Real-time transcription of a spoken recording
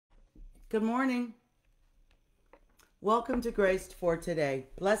Good morning. Welcome to Grace for Today.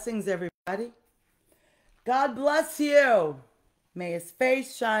 Blessings, everybody. God bless you. May his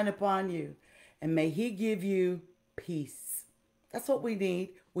face shine upon you, and may he give you peace. That's what we need.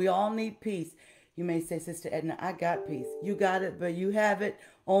 We all need peace. You may say, Sister Edna, I got peace. You got it, but you have it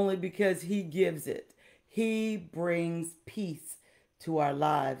only because he gives it. He brings peace to our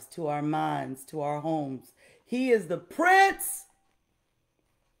lives, to our minds, to our homes. He is the Prince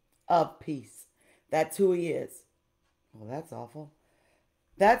of Peace. That's who he is. Well, that's awful.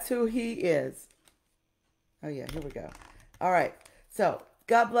 That's who he is. Oh, yeah, here we go. All right. So,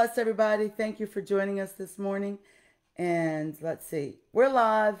 God bless everybody. Thank you for joining us this morning. And let's see. We're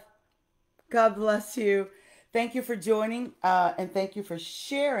live. God bless you. Thank you for joining. And thank you for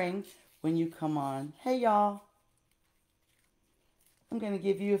sharing when you come on. Hey, y'all. I'm going to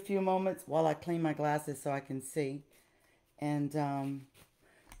give you a few moments while I clean my glasses so I can see. And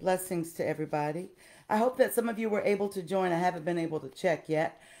blessings to everybody. I hope that some of you were able to join. I haven't been able to check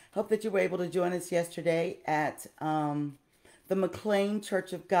yet. Hope that you were able to join us yesterday at the McLean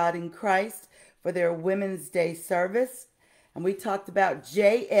Church of God in Christ for their Women's Day service. And we talked about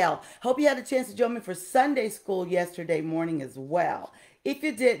JL. Hope you had a chance to join me for Sunday school yesterday morning as well. If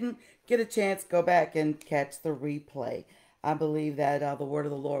you didn't get a chance, go back and catch the replay. I believe that the word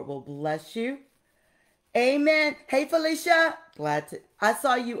of the Lord will bless you. Amen. Hey, Felicia. I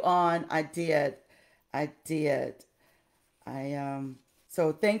saw you on. I did.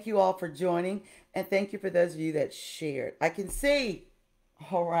 So thank you all for joining. And thank you for those of you that shared. I can see.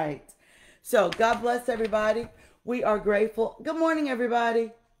 All right. So God bless everybody. We are grateful. Good morning,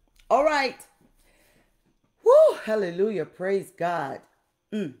 everybody. All right. Woo. Hallelujah. Praise God.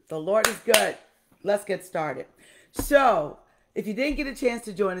 The Lord is good. Let's get started. So if you didn't get a chance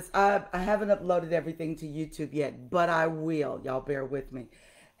to join us, I haven't uploaded everything to YouTube yet, but I will. Y'all bear with me.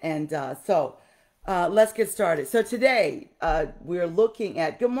 And so let's get started. So today we're looking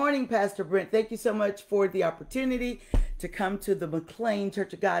at, good morning, Pastor Brent. Thank you so much for the opportunity to come to the McLean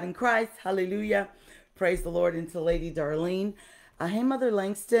Church of God in Christ. Hallelujah. Praise the Lord. And to Lady Darlene. Hey, Mother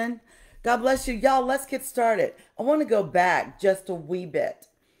Langston. God bless you. Y'all, let's get started. I want to go back just a wee bit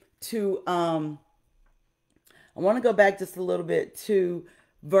to I want to go back just a little bit to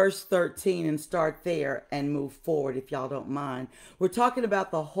verse 13 and start there and move forward, if y'all don't mind. We're talking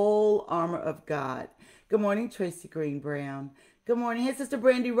about the whole armor of God. Good morning, Tracy Green Brown. Good morning. Hey, Sister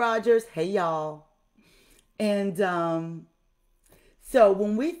Brandy Rogers. Hey, y'all. And so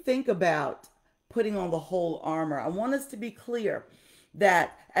when we think about putting on the whole armor, I want us to be clear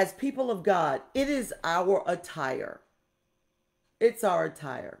that as people of God, it is our attire. It's our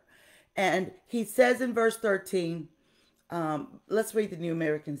attire. And he says in verse 13, let's read the New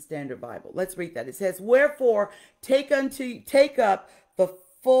American Standard Bible. Let's read that. It says, wherefore take up the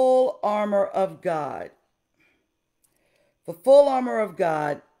full armor of God. The full armor of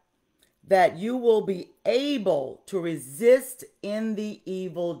God, that you will be able to resist in the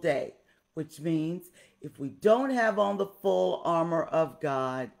evil day. Which means if we don't have on the full armor of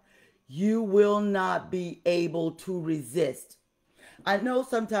God, you will not be able to resist. I know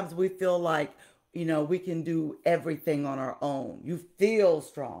sometimes we feel like, we can do everything on our own. You feel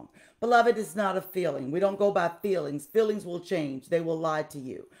strong. Beloved, it's not a feeling. We don't go by feelings. Feelings will change. They will lie to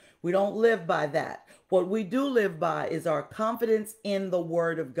you. We don't live by that. What we do live by is our confidence in the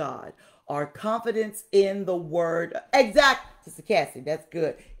word of God. Our confidence in the word. Exact. Sister Cassie, that's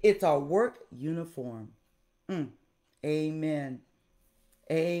good. It's our work uniform. Amen.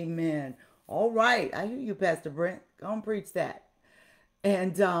 Amen. All right. I hear you, Pastor Brent. Go and preach that.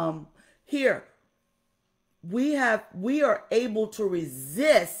 And here we are able to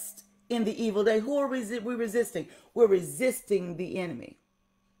resist in the evil day. Who are we resisting? We're resisting the enemy.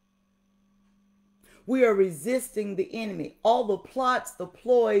 We are resisting the enemy. All the plots, the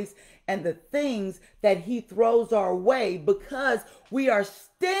ploys, and the things that he throws our way, because we are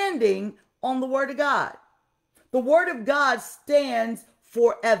standing on the word of God. The word of God stands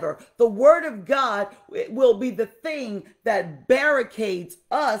forever. The word of God will be the thing that barricades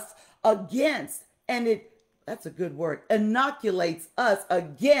us against, and that's a good word, inoculates us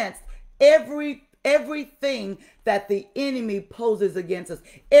against everything that the enemy poses against us.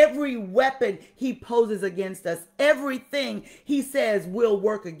 Every weapon he poses against us, everything he says will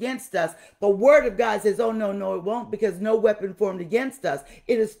work against us. The word of God says, oh, no, it won't, because no weapon formed against us.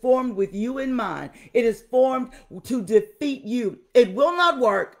 It is formed with you in mind. It is formed to defeat you. It will not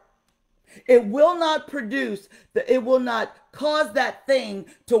work. It will not produce, it will not cause that thing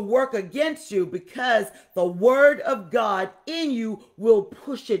to work against you, because the word of God in you will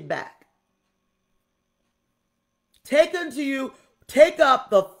push it back. Take up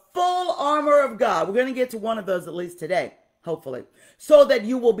the full armor of God. We're going to get to one of those at least today, hopefully, so that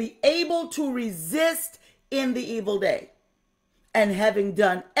you will be able to resist in the evil day. And having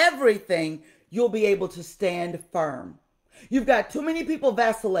done everything, you'll be able to stand firm. You've got too many people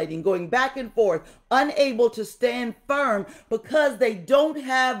vacillating, going back and forth, unable to stand firm because they don't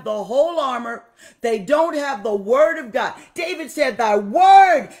have the whole armor. They don't have the word of God. David said, thy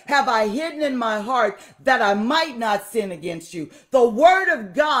word have I hidden in my heart that I might not sin against you. The word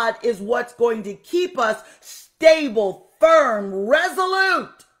of God is what's going to keep us stable, firm,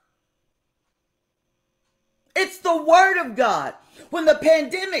 resolute. It's the word of God. When the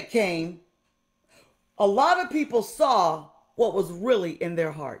pandemic came, a lot of people saw what was really in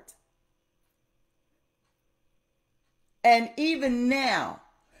their heart. And even now,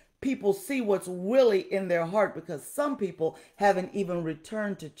 people see what's really in their heart because some people haven't even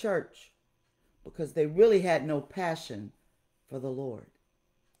returned to church because they really had no passion for the Lord.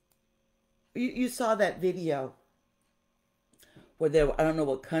 You saw that video where I don't know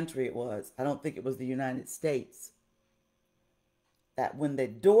what country it was. I don't think it was the United States. That when the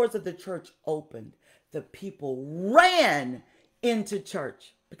doors of the church opened, the people ran into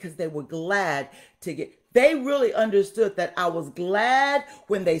church because they were glad to get. They really understood that I was glad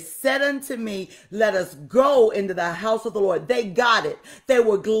when they said unto me, let us go into the house of the Lord. They got it. They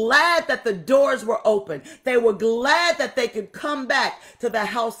were glad that the doors were open. They were glad that they could come back to the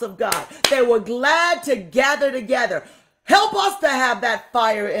house of God. They were glad to gather together. Help us to have that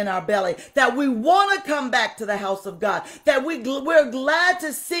fire in our belly, that we want to come back to the house of God, that we're glad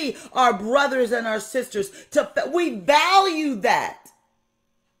to see our brothers and our sisters. We value that.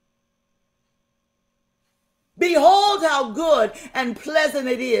 Behold how good and pleasant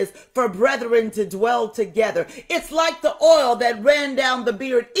it is for brethren to dwell together. It's like the oil that ran down the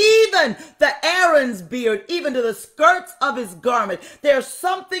beard, even the Aaron's beard, even to the skirts of his garment. There's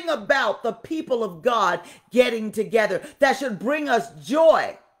something about the people of God getting together that should bring us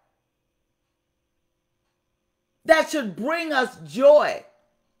joy. That should bring us joy.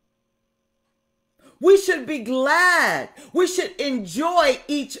 We should be glad. We should enjoy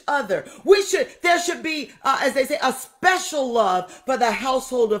each other. There should be, as they say, a special love for the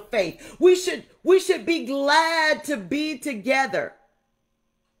household of faith. We should be glad to be together.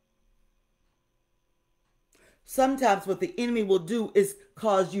 Sometimes what the enemy will do is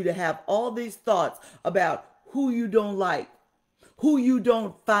cause you to have all these thoughts about who you don't like, who you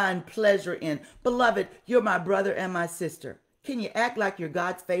don't find pleasure in. Beloved, you're my brother and my sister. Can you act like you're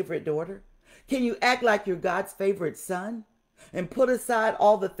God's favorite daughter? Can you act like you're God's favorite son and put aside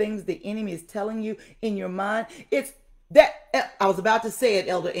all the things the enemy is telling you in your mind? It's that, I was about to say it,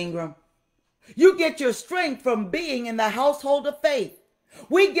 Elder Ingram. You get your strength from being in the household of faith.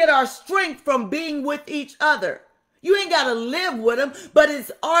 We get our strength from being with each other. You ain't got to live with them, but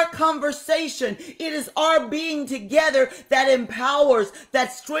it's our conversation. It is our being together that empowers,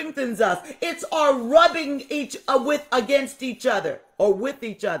 that strengthens us. It's our rubbing against each other or with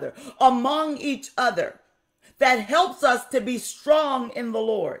each other, among each other, that helps us to be strong in the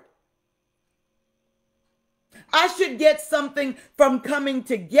Lord. I should get something from coming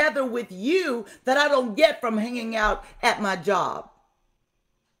together with you that I don't get from hanging out at my job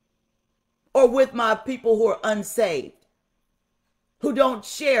or with my people who are unsaved, who don't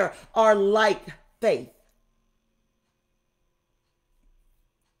share our like faith.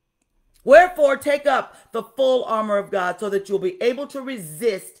 Wherefore, take up the full armor of God so that you'll be able to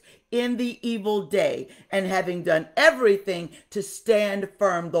resist in the evil day, and having done everything to stand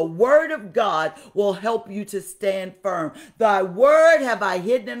firm. The word of God will help you to stand firm. Thy word have I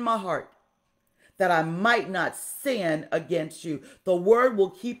hidden in my heart, that I might not sin against you. The word will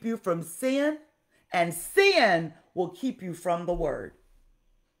keep you from sin, and sin will keep you from the word.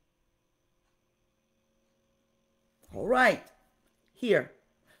 All right, here,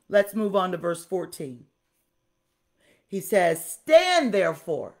 let's move on to verse 14. He says, stand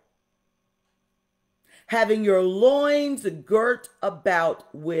therefore, having your loins girt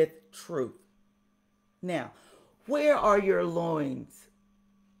about with truth. Now, where are your loins?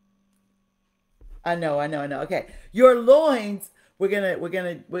 I know. Okay. Your loins,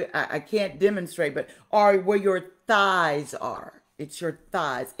 I can't demonstrate, but are where your thighs are. It's your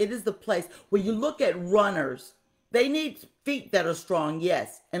thighs. It is the place where you look at runners. They need feet that are strong,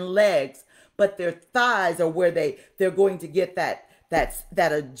 yes, and legs, but their thighs are where they're going to get that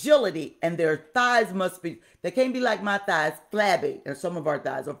that agility, and their thighs must be, they can't be like my thighs, flabby, and some of our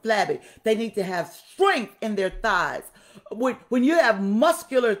thighs are flabby. They need to have strength in their thighs. When you have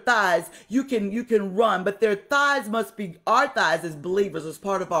muscular thighs, you can run, but their thighs must be, our thighs as believers, as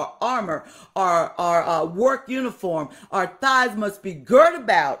part of our armor, our work uniform, our thighs must be girt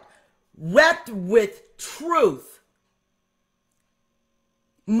about, wrapped with truth.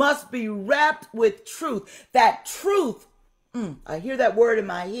 Must be wrapped with truth. That truth, I hear that word in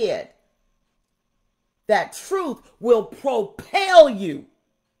my head. That truth will propel you.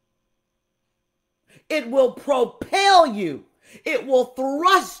 It will propel you. It will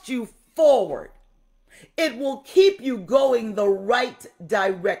thrust you forward. It will keep you going the right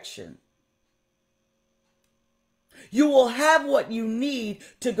direction. You will have what you need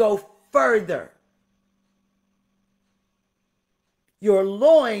to go further. Your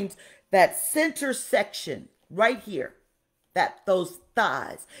loins, that center section right here, those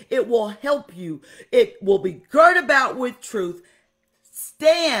thighs, it will help you. It will be girt about with truth.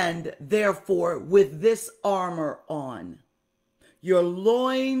 Stand, therefore, with this armor on. Your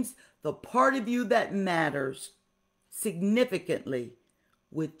loins, the part of you that matters significantly,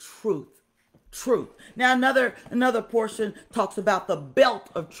 with truth. Truth. Now another portion talks about the belt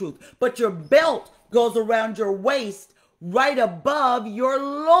of truth, but your belt goes around your waist, right above your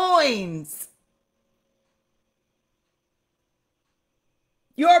loins.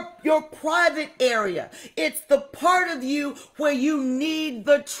 Your private area. It's the part of you where you need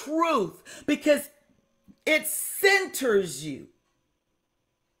the truth, because it centers you.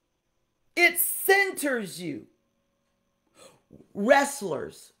 It centers you.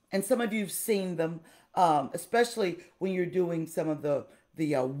 Wrestlers, and some of you have seen them, especially when you're doing some of the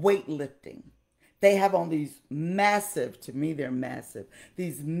weightlifting. They have on these massive, to me they're massive,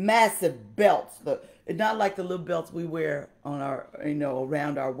 these massive belts. Not like the little belts we wear on our,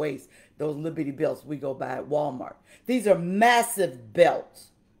 around our waist, those little bitty belts we go buy at Walmart. These are massive belts,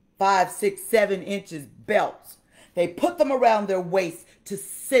 5, 6, 7 inches belts. They put them around their waist to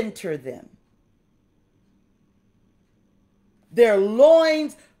center them. Their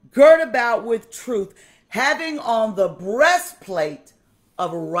loins girt about with truth, having on the breastplate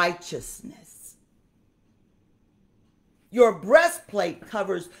of righteousness. Your breastplate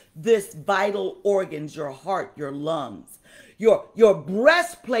covers this vital organs, your heart, your lungs. Your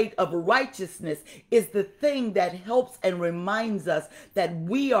breastplate of righteousness is the thing that helps and reminds us that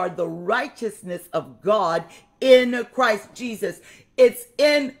we are the righteousness of God in Christ Jesus. It's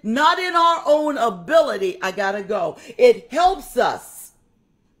not in our own ability. I gotta go. It helps us.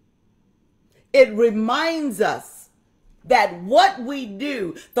 It reminds us that what we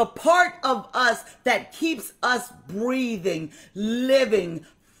do, the part of us that keeps us breathing, living,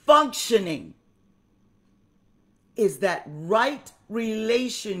 functioning, is that right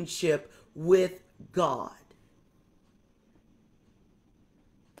relationship with God.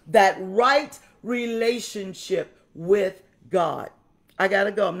 That right relationship with God. I got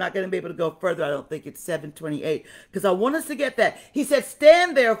to go. I'm not going to be able to go further. I don't think it's 7:28, because I want us to get that. He said,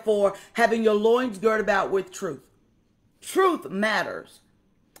 stand therefore, having your loins girt about with truth. Truth matters.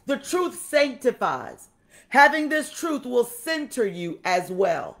 The truth sanctifies. Having this truth will center you as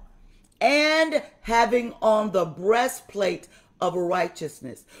well. And having on the breastplate of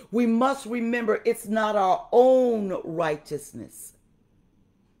righteousness. We must remember it's not our own righteousness.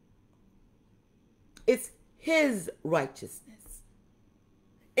 It's His righteousness.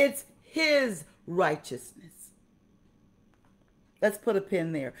 It's His righteousness. Let's put a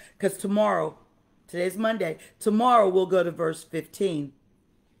pin there, because today's Monday. Tomorrow we'll go to verse 15.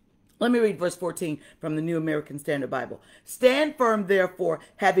 Let me read verse 14 from the New American Standard Bible. Stand firm, therefore,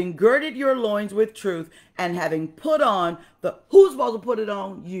 having girded your loins with truth, and having put on who's supposed to put it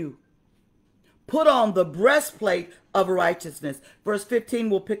on? You. Put on the breastplate of righteousness. Verse 15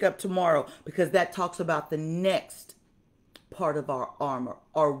 we'll pick up tomorrow, because that talks about the next part of our armor,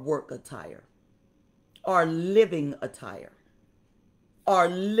 our work attire, our living attire, our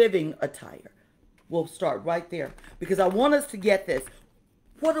living attire. We'll start right there, because I want us to get this.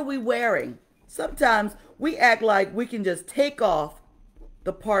 What are we wearing? Sometimes we act like we can just take off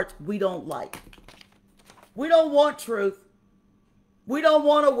the parts we don't like. We don't want truth. We don't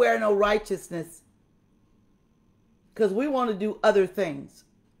want to wear no righteousness, because we want to do other things.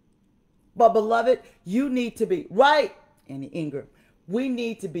 But beloved, you need to be right. And Ingram, we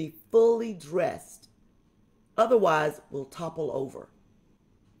need to be fully dressed. Otherwise, we'll topple over.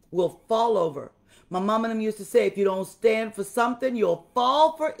 We'll fall over. My mom and them used to say, if you don't stand for something, you'll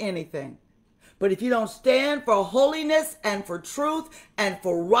fall for anything. But if you don't stand for holiness and for truth and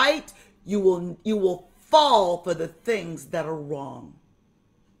for right, you will fall for the things that are wrong.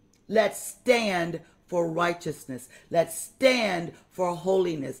 Let's stand for righteousness. Let's stand for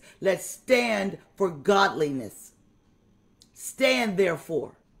holiness. Let's stand for godliness. Stand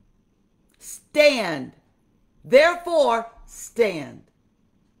therefore. Stand. Therefore, stand.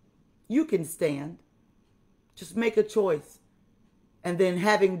 You can stand. Just make a choice. And then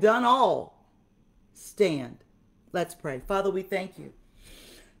having done all, stand. Let's pray. Father, we thank you.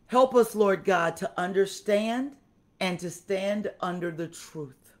 Help us, Lord God, to understand and to stand under the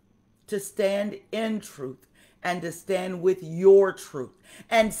truth, to stand in truth, and to stand with your truth,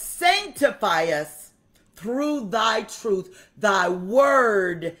 and sanctify us through thy truth. Thy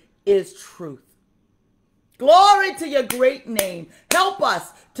word is truth. Glory to your great name. Help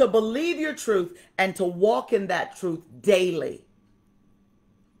us to believe your truth and to walk in that truth daily.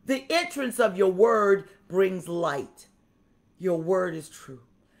 The entrance of your word brings light. Your word is true.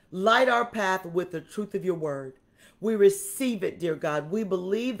 Light our path with the truth of your word. We receive it, dear God. We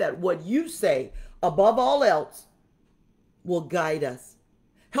believe that what you say, above all else, will guide us.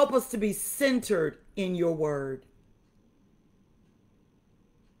 Help us to be centered in your word.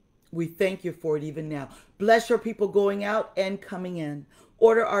 We thank you for it even now. Bless your people going out and coming in.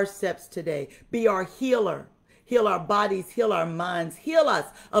 Order our steps today. Be our healer. Heal our bodies, heal our minds. Heal us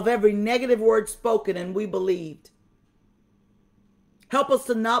of every negative word spoken and we believed. Help us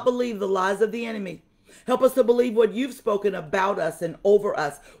to not believe the lies of the enemy. Help us to believe what you've spoken about us and over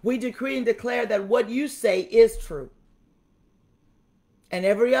us. We decree and declare that what you say is true. And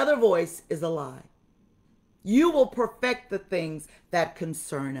every other voice is a lie. You will perfect the things that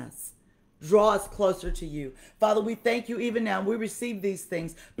concern us. Draw us closer to you. Father, we thank you even now. We receive these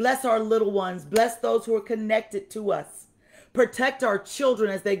things. Bless our little ones. Bless those who are connected to us. Protect our children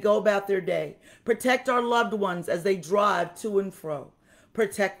as they go about their day. Protect our loved ones as they drive to and fro.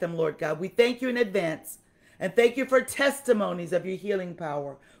 Protect them, Lord God. We thank you in advance and thank you for testimonies of your healing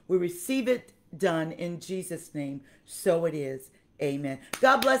power. We receive it done in Jesus' name. So it is. Amen.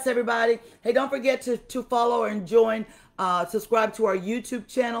 God bless everybody. Hey, don't forget to follow and join, subscribe to our YouTube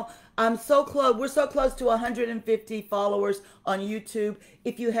channel. I'm so close. We're so close to 150 followers on YouTube.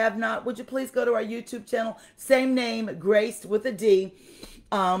 If you have not, would you please go to our YouTube channel? Same name, Grace with a D.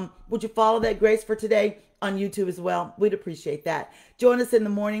 Would you follow that, Grace for Today, on YouTube as well? We'd appreciate that. Join us in the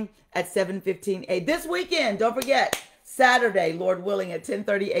morning at 7:15 a.m. This weekend, don't forget, Saturday, Lord willing, at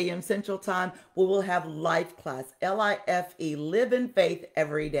 10:30 a.m. Central Time, we will have Life Class, L-I-F-E, Live in Faith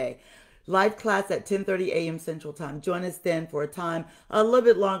Every Day. Life Class at 10:30 a.m. Central Time. Join us then for a time a little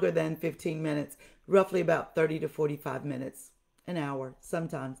bit longer than 15 minutes, roughly about 30 to 45 minutes, an hour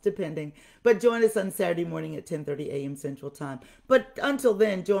sometimes, depending. But join us on Saturday morning at 10:30 a.m. Central Time. But until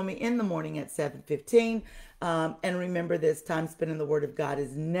then, join me in the morning at 7:15. And remember this, time spent in the Word of God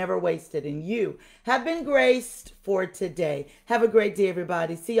is never wasted. And you have been graced for today. Have a great day,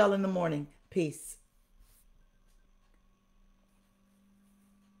 everybody. See y'all in the morning. Peace.